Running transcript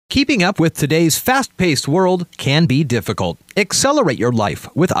Keeping up with today's fast-paced world can be difficult. Accelerate your life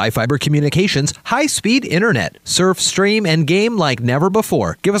with iFiber Communications high-speed internet. Surf, stream, and game like never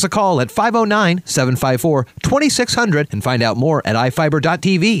before. Give us a call at 509-754-2600 and find out more at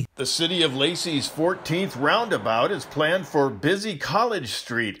iFiber.tv. The city of Lacey's 14th roundabout is planned for busy College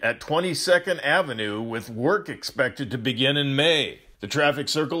Street at 22nd Avenue, with work expected to begin in May. The traffic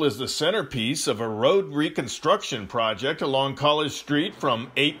circle is the centerpiece of a road reconstruction project along College Street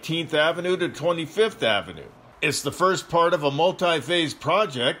from 18th Avenue to 25th Avenue. It's the first part of a multi-phase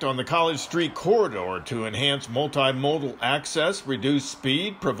project on the College Street corridor to enhance multimodal access, reduce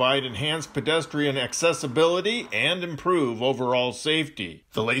speed, provide enhanced pedestrian accessibility, and improve overall safety.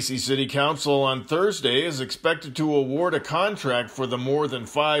 The Lacey City Council on Thursday is expected to award a contract for the more than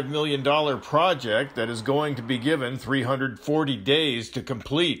 $5 million project that is going to be given 340 days to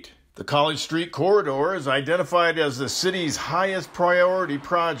complete. The College Street corridor is identified as the city's highest priority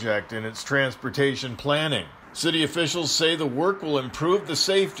project in its transportation planning. City officials say the work will improve the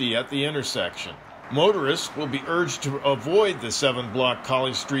safety at the intersection. Motorists will be urged to avoid the 7-block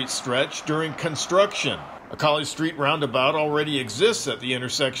College Street stretch during construction. A College Street roundabout already exists at the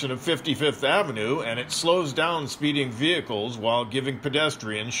intersection of 55th Avenue, and it slows down speeding vehicles while giving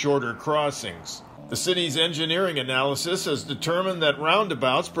pedestrians shorter crossings. The city's engineering analysis has determined that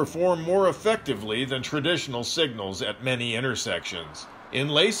roundabouts perform more effectively than traditional signals at many intersections. In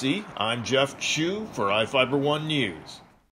Lacey, I'm Jeff Chu for iFiber One News.